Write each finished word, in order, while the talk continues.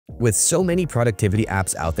With so many productivity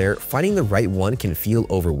apps out there, finding the right one can feel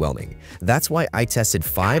overwhelming. That's why I tested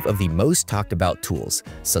 5 of the most talked about tools: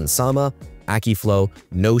 Sunsama, Akiflow,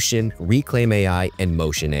 Notion, Reclaim AI, and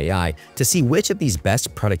Motion AI to see which of these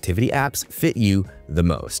best productivity apps fit you the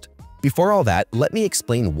most. Before all that, let me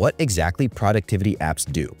explain what exactly productivity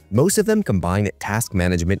apps do. Most of them combine task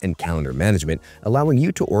management and calendar management, allowing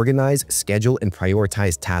you to organize, schedule, and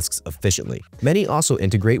prioritize tasks efficiently. Many also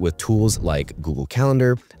integrate with tools like Google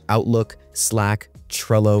Calendar, Outlook, Slack,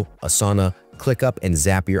 Trello, Asana, ClickUp, and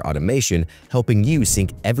Zapier automation, helping you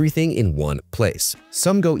sync everything in one place.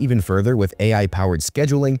 Some go even further with AI-powered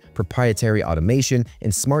scheduling, proprietary automation,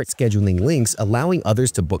 and smart scheduling links, allowing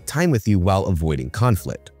others to book time with you while avoiding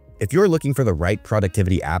conflict. If you're looking for the right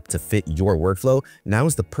productivity app to fit your workflow, now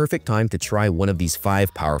is the perfect time to try one of these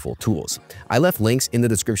 5 powerful tools. I left links in the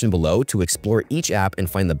description below to explore each app and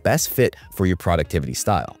find the best fit for your productivity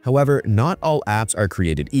style. However, not all apps are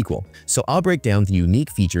created equal, so I'll break down the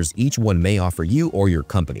unique features each one may offer you or your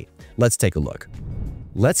company. Let's take a look.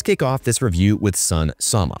 Let's kick off this review with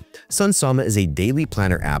Sunsama. Sunsama is a daily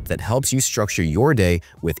planner app that helps you structure your day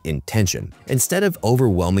with intention. Instead of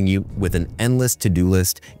overwhelming you with an endless to-do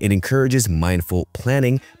list, it encourages mindful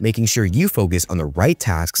planning, making sure you focus on the right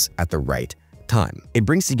tasks at the right time. It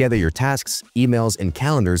brings together your tasks, emails, and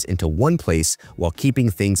calendars into one place while keeping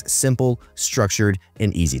things simple, structured,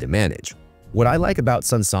 and easy to manage. What I like about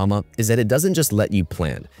Sunsama is that it doesn't just let you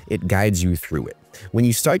plan, it guides you through it. When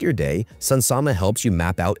you start your day, Sunsama helps you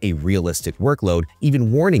map out a realistic workload,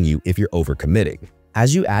 even warning you if you're overcommitting.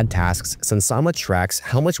 As you add tasks, Sunsama tracks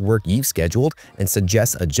how much work you've scheduled and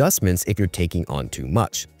suggests adjustments if you're taking on too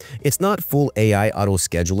much. It's not full AI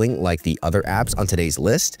auto-scheduling like the other apps on today's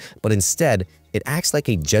list, but instead, it acts like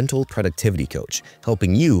a gentle productivity coach,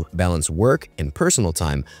 helping you balance work and personal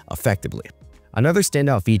time effectively. Another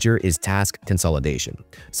standout feature is task consolidation.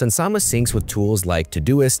 Sunsama syncs with tools like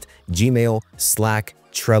Todoist, Gmail, Slack,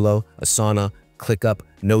 Trello, Asana, ClickUp,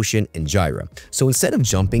 Notion, and Jira. So instead of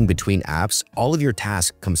jumping between apps, all of your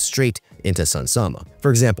tasks come straight into Sunsama. For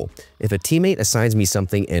example, if a teammate assigns me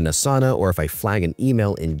something in Asana or if I flag an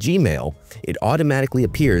email in Gmail, it automatically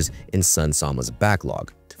appears in Sunsama's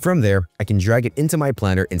backlog. From there, I can drag it into my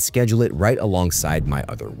planner and schedule it right alongside my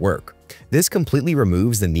other work. This completely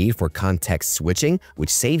removes the need for context switching, which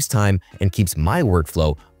saves time and keeps my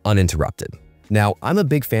workflow uninterrupted. Now, I'm a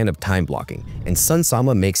big fan of time blocking, and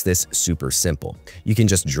Sunsama makes this super simple. You can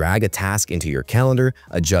just drag a task into your calendar,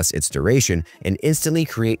 adjust its duration, and instantly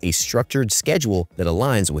create a structured schedule that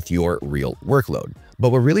aligns with your real workload.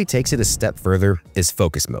 But what really takes it a step further is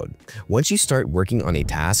focus mode. Once you start working on a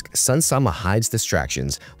task, Sunsama hides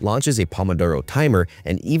distractions, launches a Pomodoro timer,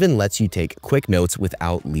 and even lets you take quick notes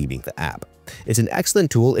without leaving the app. It's an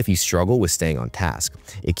excellent tool if you struggle with staying on task.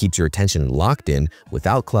 It keeps your attention locked in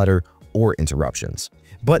without clutter or interruptions.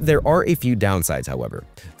 But there are a few downsides, however.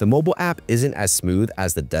 The mobile app isn't as smooth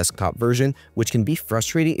as the desktop version, which can be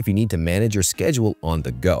frustrating if you need to manage your schedule on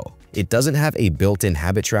the go. It doesn't have a built-in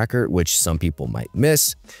habit tracker, which some people might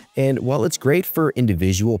miss. And while it's great for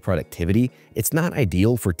individual productivity, it's not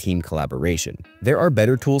ideal for team collaboration. There are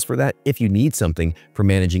better tools for that if you need something for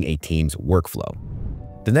managing a team's workflow.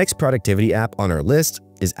 The next productivity app on our list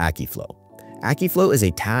is Akiflow. Akiflow is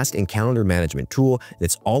a task and calendar management tool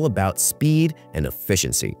that's all about speed and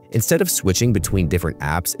efficiency. Instead of switching between different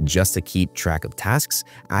apps just to keep track of tasks,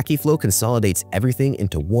 Akiflow consolidates everything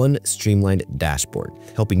into one streamlined dashboard,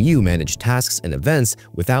 helping you manage tasks and events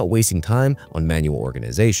without wasting time on manual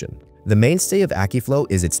organization. The mainstay of Akiflow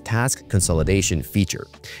is its task consolidation feature.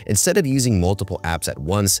 Instead of using multiple apps at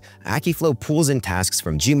once, Akiflow pulls in tasks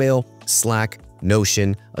from Gmail, Slack,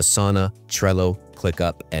 Notion, Asana, Trello,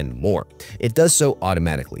 ClickUp, and more. It does so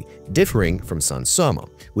automatically, differing from Sunsama,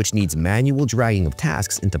 which needs manual dragging of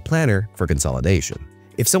tasks into Planner for consolidation.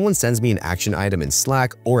 If someone sends me an action item in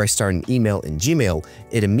Slack or I start an email in Gmail,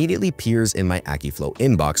 it immediately appears in my Akiflow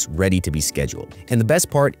inbox ready to be scheduled. And the best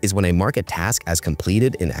part is when I mark a task as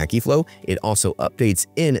completed in Akiflow, it also updates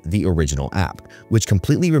in the original app, which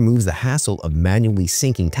completely removes the hassle of manually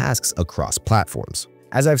syncing tasks across platforms.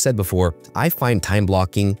 As I've said before, I find time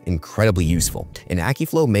blocking incredibly useful, and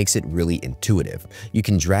Akiflow makes it really intuitive. You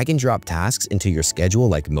can drag and drop tasks into your schedule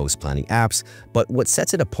like most planning apps, but what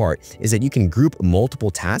sets it apart is that you can group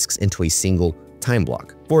multiple tasks into a single time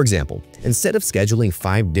block. For example, instead of scheduling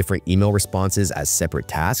 5 different email responses as separate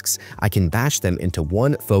tasks, I can batch them into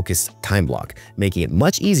one focused time block, making it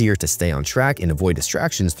much easier to stay on track and avoid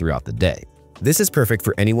distractions throughout the day. This is perfect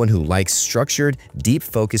for anyone who likes structured,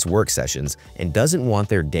 deep-focused work sessions and doesn't want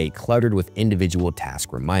their day cluttered with individual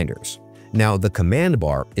task reminders. Now, the command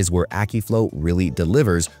bar is where Akiflow really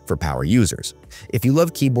delivers for power users. If you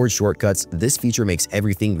love keyboard shortcuts, this feature makes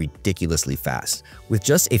everything ridiculously fast. With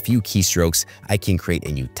just a few keystrokes, I can create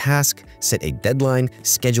a new task, set a deadline,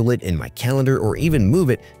 schedule it in my calendar, or even move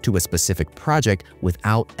it to a specific project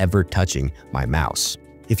without ever touching my mouse.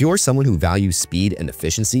 If you're someone who values speed and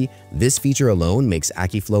efficiency, this feature alone makes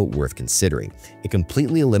Akiflow worth considering. It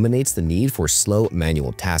completely eliminates the need for slow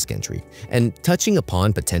manual task entry. And touching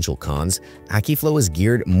upon potential cons, Akiflow is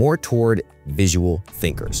geared more toward visual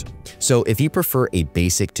thinkers. So if you prefer a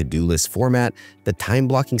basic to-do list format, the time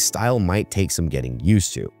blocking style might take some getting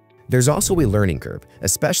used to. There's also a learning curve,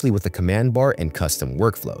 especially with the command bar and custom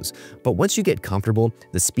workflows. But once you get comfortable,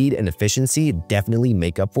 the speed and efficiency definitely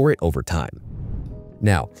make up for it over time.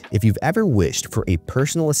 Now, if you've ever wished for a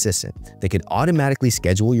personal assistant that could automatically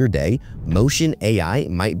schedule your day, Motion AI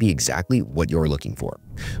might be exactly what you're looking for.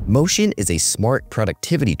 Motion is a smart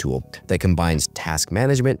productivity tool that combines task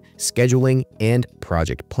management, scheduling, and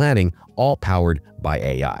project planning, all powered by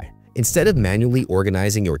AI. Instead of manually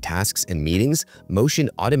organizing your tasks and meetings, Motion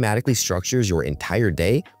automatically structures your entire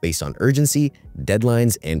day based on urgency,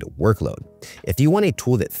 deadlines, and workload. If you want a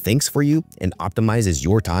tool that thinks for you and optimizes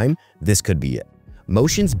your time, this could be it.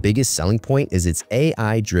 Motion's biggest selling point is its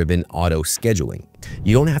AI-driven auto-scheduling.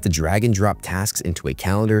 You don't have to drag and drop tasks into a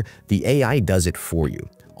calendar, the AI does it for you.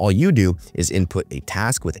 All you do is input a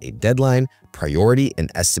task with a deadline, priority, and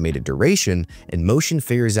estimated duration, and Motion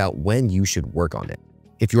figures out when you should work on it.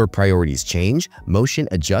 If your priorities change, Motion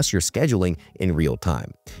adjusts your scheduling in real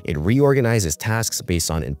time. It reorganizes tasks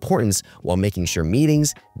based on importance while making sure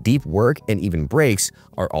meetings, deep work, and even breaks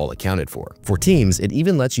are all accounted for. For teams, it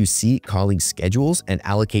even lets you see colleagues' schedules and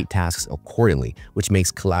allocate tasks accordingly, which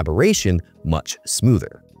makes collaboration much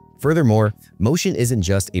smoother. Furthermore, Motion isn't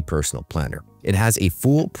just a personal planner. It has a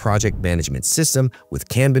full project management system with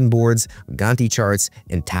Kanban boards, Gantt charts,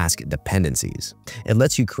 and task dependencies. It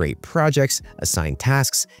lets you create projects, assign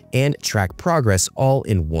tasks, and track progress all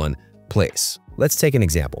in one place. Let's take an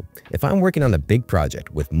example. If I'm working on a big project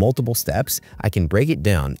with multiple steps, I can break it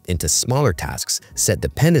down into smaller tasks, set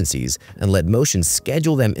dependencies, and let Motion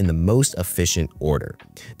schedule them in the most efficient order.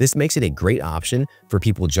 This makes it a great option for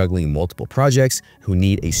people juggling multiple projects who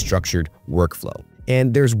need a structured workflow.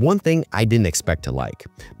 And there's one thing I didn't expect to like: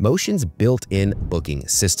 Motion's built-in booking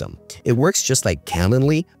system. It works just like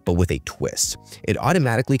Calendly, but with a twist. It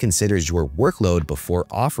automatically considers your workload before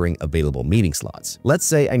offering available meeting slots. Let's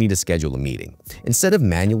say I need to schedule a meeting. Instead of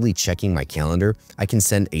manually checking my calendar, I can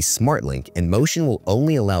send a smart link, and Motion will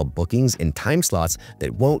only allow bookings in time slots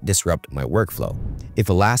that won't disrupt my workflow. If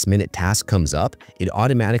a last-minute task comes up, it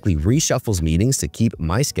automatically reshuffles meetings to keep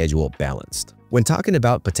my schedule balanced. When talking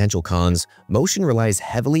about potential cons, Motion relies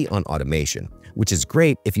heavily on automation, which is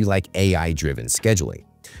great if you like AI-driven scheduling.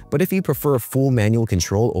 But if you prefer full manual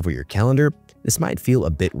control over your calendar, this might feel a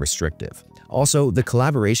bit restrictive. Also, the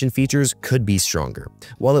collaboration features could be stronger.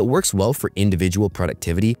 While it works well for individual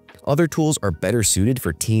productivity, other tools are better suited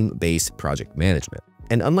for team-based project management.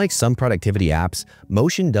 And unlike some productivity apps,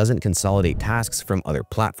 Motion doesn't consolidate tasks from other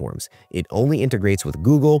platforms. It only integrates with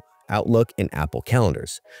Google, Outlook, and Apple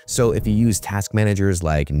calendars. So if you use task managers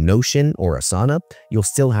like Notion or Asana, you'll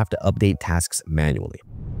still have to update tasks manually.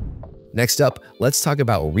 Next up, let's talk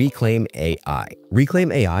about Reclaim AI.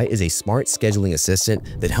 Reclaim AI is a smart scheduling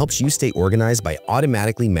assistant that helps you stay organized by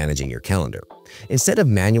automatically managing your calendar. Instead of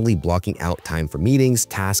manually blocking out time for meetings,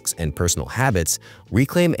 tasks, and personal habits,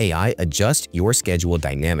 Reclaim AI adjusts your schedule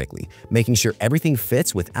dynamically, making sure everything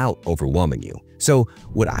fits without overwhelming you. So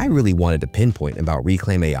what I really wanted to pinpoint about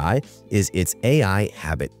Reclaim AI is its AI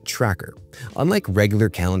habit tracker. Unlike regular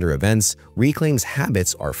calendar events, Reclaim's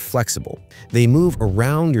habits are flexible. They move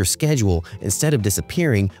around your schedule instead of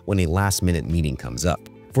disappearing when a last-minute meeting comes up.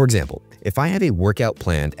 For example, if I have a workout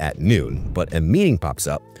planned at noon, but a meeting pops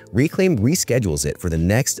up, Reclaim reschedules it for the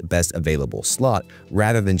next best available slot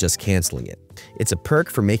rather than just canceling it. It's a perk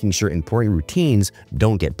for making sure important routines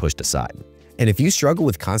don't get pushed aside. And if you struggle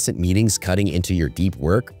with constant meetings cutting into your deep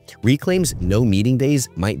work, Reclaim's no meeting days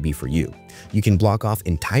might be for you. You can block off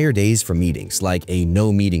entire days for meetings, like a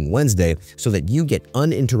no meeting Wednesday, so that you get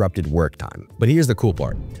uninterrupted work time. But here's the cool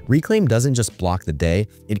part. Reclaim doesn't just block the day,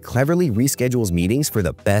 it cleverly reschedules meetings for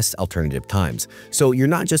the best alternative times. So you're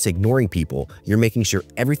not just ignoring people, you're making sure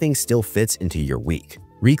everything still fits into your week.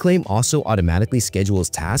 Reclaim also automatically schedules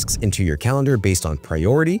tasks into your calendar based on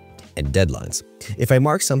priority and deadlines. If I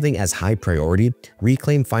mark something as high priority,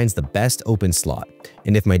 Reclaim finds the best open slot.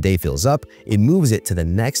 And if my day fills up, it moves it to the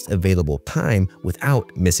next available time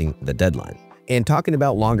without missing the deadline. And talking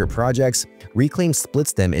about longer projects, Reclaim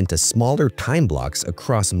splits them into smaller time blocks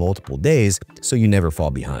across multiple days so you never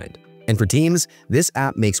fall behind. And for teams, this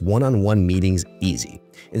app makes one-on-one meetings easy.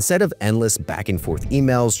 Instead of endless back-and-forth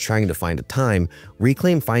emails trying to find a time,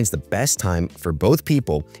 Reclaim finds the best time for both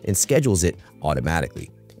people and schedules it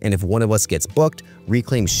automatically. And if one of us gets booked,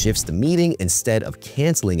 Reclaim shifts the meeting instead of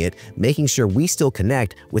canceling it, making sure we still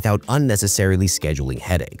connect without unnecessarily scheduling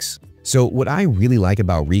headaches. So what I really like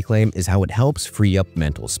about Reclaim is how it helps free up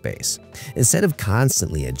mental space. Instead of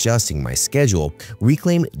constantly adjusting my schedule,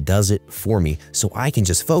 Reclaim does it for me so I can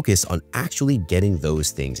just focus on actually getting those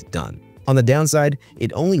things done. On the downside,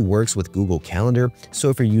 it only works with Google Calendar, so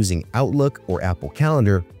if you're using Outlook or Apple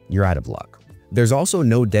Calendar, you're out of luck. There's also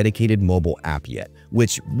no dedicated mobile app yet,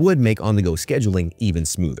 which would make on-the-go scheduling even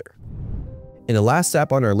smoother. And the last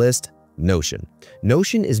app on our list, Notion.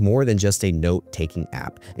 Notion is more than just a note-taking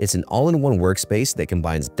app. It's an all-in-one workspace that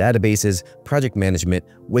combines databases, project management,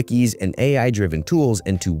 wikis, and AI-driven tools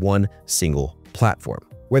into one single platform.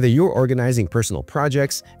 Whether you're organizing personal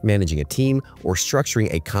projects, managing a team, or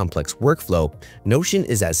structuring a complex workflow, Notion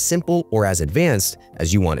is as simple or as advanced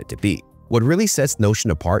as you want it to be. What really sets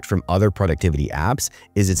Notion apart from other productivity apps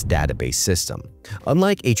is its database system.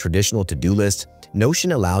 Unlike a traditional to-do list,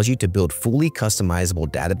 Notion allows you to build fully customizable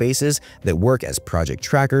databases that work as project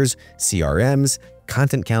trackers, CRMs,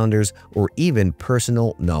 content calendars, or even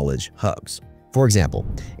personal knowledge hubs. For example,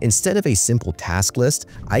 instead of a simple task list,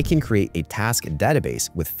 I can create a task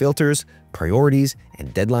database with filters, priorities,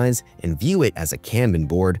 and deadlines and view it as a Kanban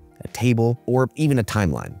board, a table, or even a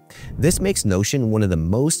timeline. This makes Notion one of the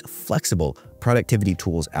most flexible productivity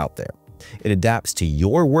tools out there. It adapts to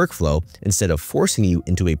your workflow instead of forcing you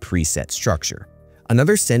into a preset structure.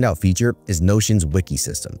 Another standout feature is Notion's wiki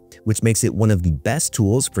system, which makes it one of the best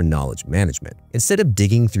tools for knowledge management. Instead of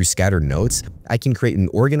digging through scattered notes, I can create an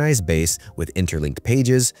organized base with interlinked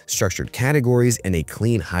pages, structured categories, and a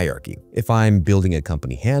clean hierarchy. If I'm building a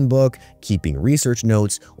company handbook, keeping research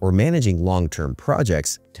notes, or managing long-term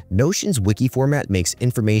projects, Notion's wiki format makes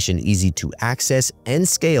information easy to access and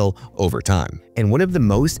scale over time. And one of the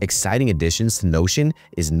most exciting additions to Notion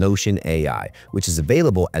is Notion AI, which is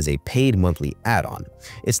available as a paid monthly add-on.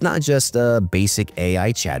 It's not just a basic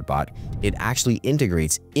AI chatbot, it actually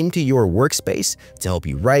integrates into your workspace to help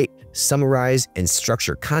you write, summarize, and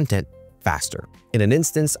structure content faster. In an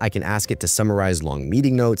instance, I can ask it to summarize long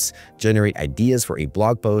meeting notes, generate ideas for a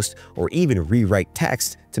blog post, or even rewrite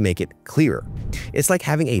text to make it clearer. It's like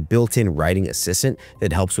having a built-in writing assistant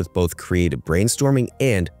that helps with both creative brainstorming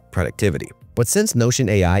and productivity. But since Notion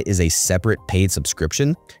AI is a separate paid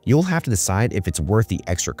subscription, you'll have to decide if it's worth the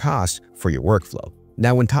extra cost for your workflow.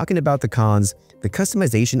 Now, when talking about the cons, the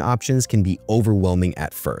customization options can be overwhelming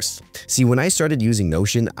at first. See, when I started using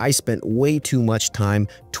Notion, I spent way too much time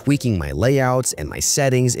tweaking my layouts and my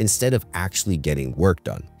settings instead of actually getting work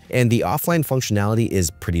done. And the offline functionality is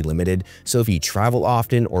pretty limited, so if you travel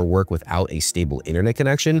often or work without a stable internet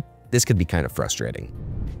connection, this could be kind of frustrating.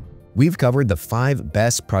 We've covered the 5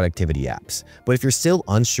 best productivity apps, but if you're still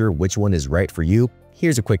unsure which one is right for you,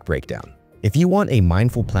 here's a quick breakdown. If you want a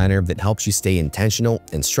mindful planner that helps you stay intentional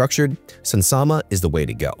and structured, Sunsama is the way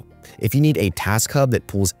to go. If you need a task hub that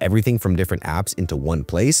pulls everything from different apps into one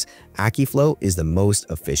place, Akiflow is the most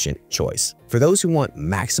efficient choice. For those who want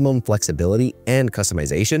maximum flexibility and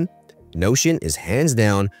customization, Notion is hands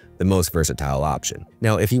down the most versatile option.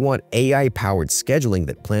 Now, if you want AI-powered scheduling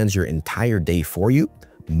that plans your entire day for you,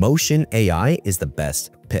 Motion AI is the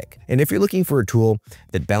best pick. And if you're looking for a tool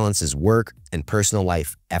that balances work and personal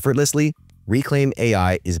life effortlessly, Reclaim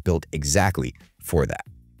AI is built exactly for that.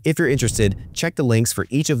 If you're interested, check the links for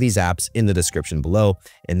each of these apps in the description below,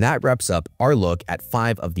 and that wraps up our look at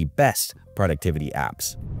 5 of the best productivity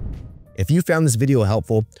apps. If you found this video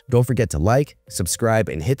helpful, don't forget to like, subscribe,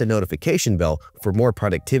 and hit the notification bell for more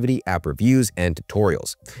productivity app reviews and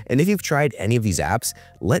tutorials. And if you've tried any of these apps,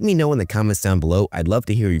 let me know in the comments down below. I'd love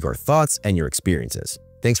to hear your thoughts and your experiences.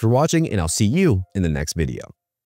 Thanks for watching, and I'll see you in the next video.